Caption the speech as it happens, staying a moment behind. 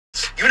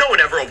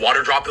a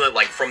water droplet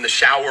like from the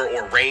shower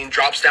or rain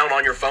drops down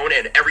on your phone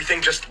and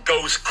everything just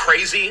goes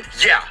crazy?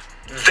 Yeah,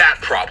 that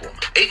problem.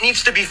 It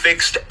needs to be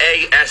fixed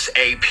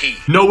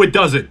ASAP. No, it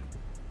doesn't.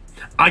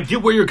 I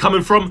get where you're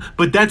coming from,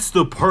 but that's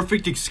the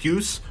perfect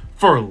excuse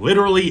for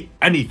literally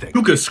anything.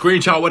 You could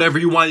screenshot whatever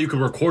you want, you can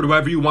record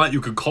whoever you want,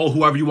 you could call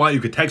whoever you want, you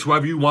could text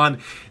whoever you want,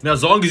 and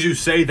as long as you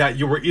say that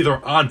you were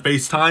either on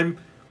FaceTime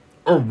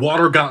or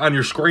water got on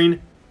your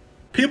screen,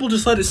 people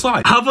just let it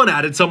slide. Have fun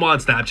added someone on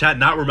Snapchat,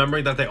 not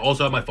remembering that they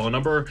also have my phone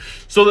number,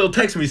 so they'll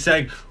text me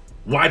saying,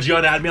 why'd you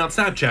unadd me on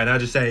Snapchat? And I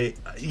just say,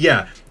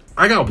 yeah,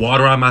 I got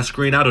water on my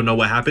screen, I don't know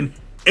what happened.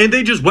 And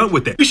they just went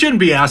with it. We shouldn't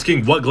be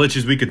asking what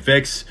glitches we could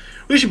fix.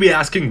 We should be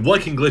asking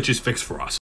what can glitches fix for us.